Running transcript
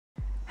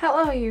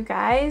Hello you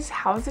guys,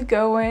 how's it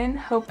going?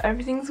 Hope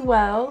everything's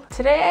well.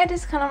 Today I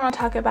just kind of want to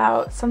talk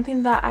about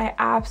something that I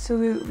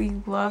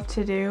absolutely love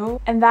to do,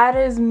 and that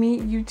is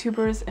meet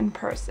YouTubers in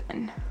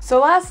person. So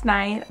last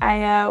night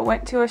I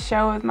went to a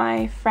show with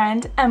my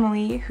friend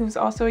Emily, who's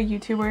also a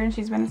YouTuber and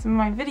she's been in some of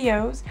my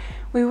videos.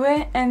 We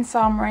went and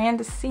saw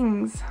Miranda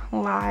Sings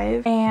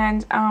live,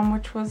 and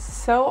which was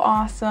so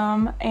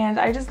awesome, and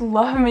I just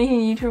love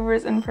meeting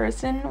YouTubers in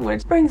person,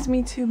 which brings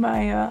me to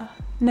my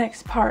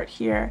next part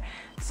here.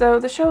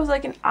 So the show was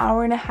like an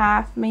hour and a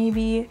half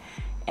maybe,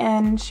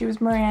 and she was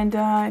Miranda,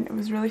 and it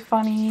was really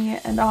funny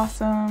and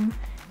awesome,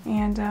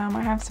 and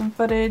I have some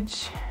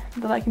footage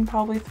that I can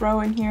probably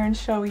throw in here and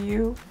show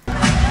you.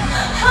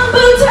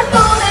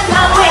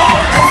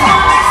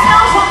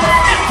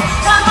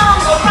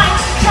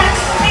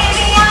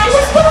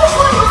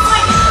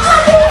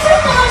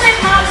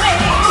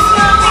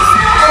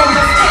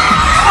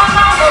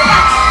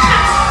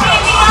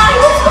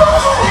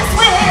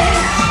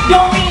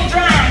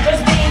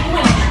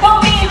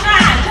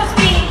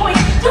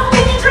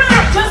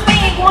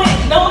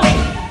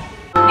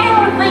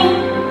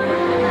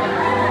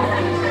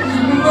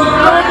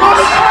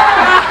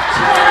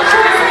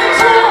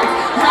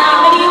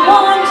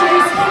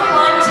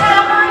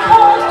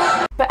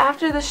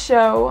 After the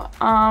show,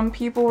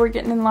 people were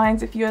getting in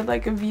lines. If you had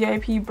like a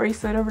VIP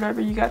bracelet or whatever,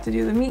 you got to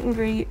do the meet and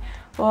greet.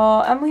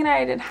 Well, Emily and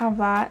I didn't have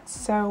that,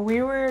 so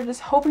we were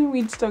just hoping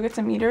we'd still get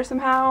to meet her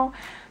somehow.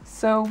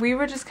 So we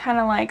were just kind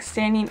of like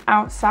standing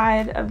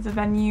outside of the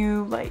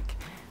venue, like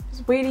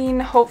just waiting,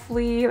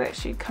 hopefully that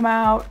she'd come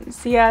out and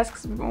see us,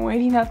 because we've been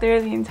waiting out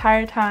there the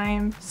entire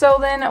time. So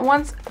then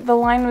once the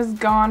line was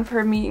gone for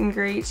her meet and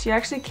greet, she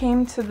actually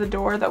came to the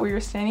door that we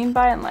were standing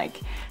by, and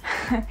like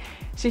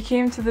she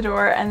came to the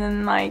door, and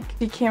then like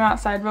she came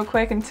outside real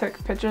quick and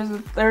took pictures.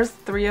 There's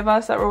 3 of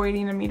us that were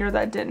waiting to meet her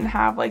that didn't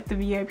have like the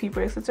VIP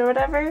bracelets or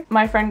whatever.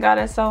 My friend got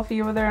a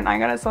selfie with her and I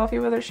got a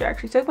selfie with her. She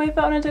actually took my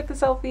phone and took the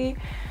selfie,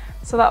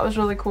 so that was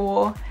really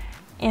cool.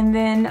 And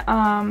then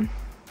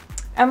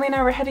Emily and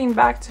I were heading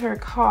back to her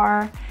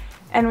car,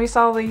 and we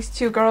saw these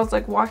 2 girls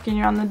like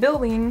walking around the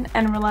building,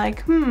 and we're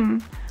like,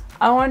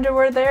 I wonder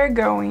where they're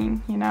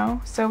going, you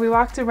know? So we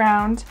walked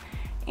around,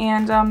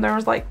 and there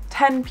was like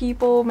 10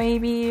 people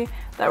maybe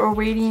that were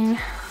waiting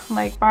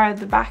like by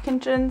the back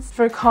entrance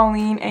for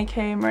Colleen,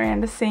 aka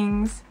Miranda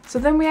Sings. So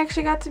then we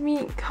actually got to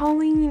meet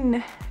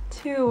Colleen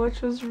too,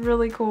 which was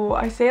really cool.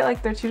 I say it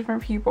like they're 2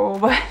 different people,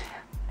 but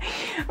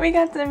we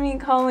got to meet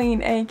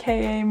Colleen,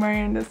 aka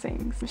Miranda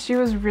Sings. She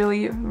was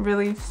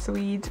really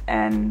sweet,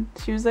 and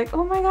she was like,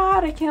 oh my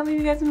god, I can't believe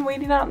you guys have been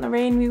waiting out in the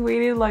rain. We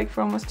waited like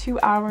for almost 2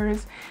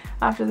 hours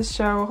after the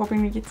show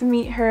hoping we get to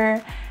meet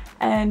her,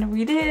 and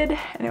we did,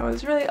 and it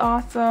was really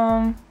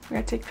awesome. We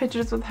got to take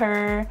pictures with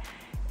her,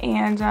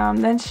 and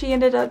then she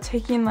ended up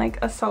taking like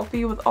a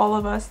selfie with all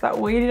of us that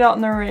waited out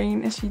in the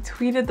rain, and she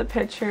tweeted the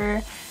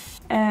picture,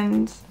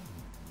 and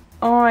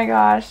oh my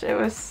gosh, it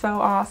was so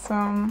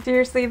awesome.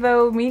 Seriously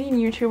though, meeting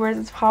YouTubers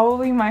is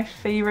probably my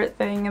favorite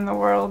thing in the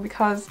world,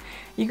 because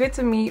you get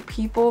to meet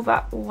people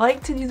that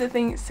like to do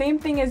the same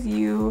thing as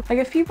you. Like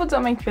if people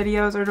don't make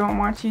videos or don't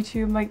watch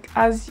YouTube like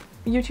as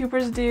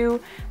YouTubers do,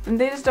 then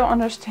they just don't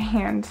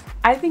understand.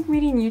 I think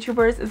meeting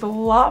YouTubers is a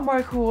lot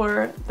more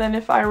cooler than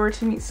if I were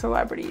to meet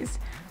celebrities.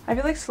 I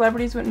feel like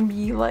celebrities wouldn't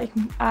be like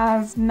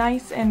as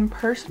nice and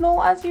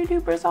personal as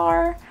YouTubers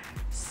are,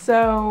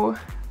 so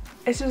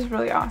it's just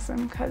really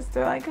awesome because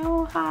they're like,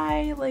 oh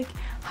hi, like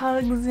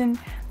hugs, and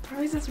they're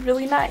always just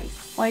really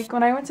nice. Like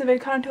when I went to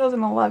VidCon in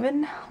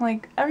 2011,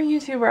 like every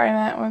YouTuber I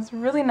met was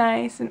really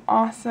nice and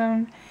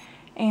awesome,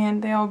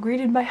 and they all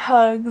greeted by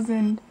hugs,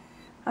 and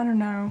I don't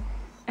know.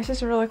 It's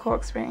just a really cool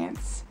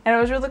experience. And it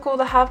was really cool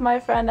to have my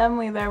friend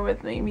Emily there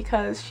with me,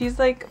 because she's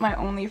like my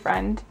only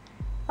friend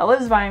that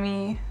lives by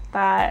me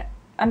that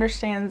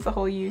understands the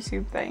whole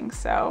YouTube thing,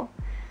 so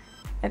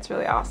it's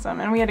really awesome.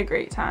 And we had a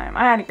great time.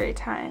 I had a great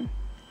time.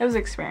 It was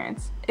an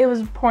experience. It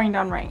was pouring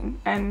down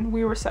rain and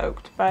we were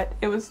soaked, but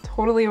it was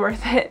totally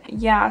worth it.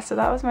 Yeah, so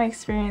that was my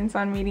experience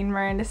on meeting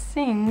Miranda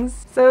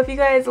Sings. So if you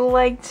guys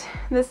liked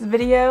this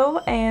video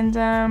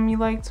and you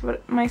liked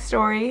my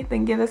story,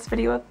 then give this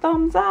video a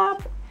thumbs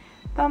up.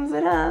 Thumbs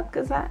it up,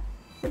 because that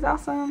is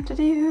awesome to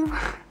do.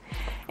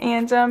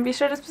 And be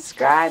sure to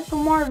subscribe for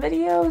more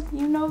videos.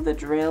 You know the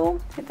drill.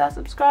 Hit that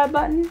subscribe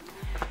button.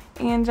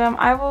 And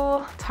I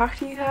will talk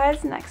to you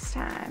guys next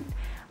time.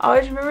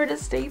 Always remember to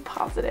stay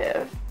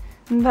positive.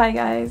 Bye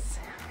guys.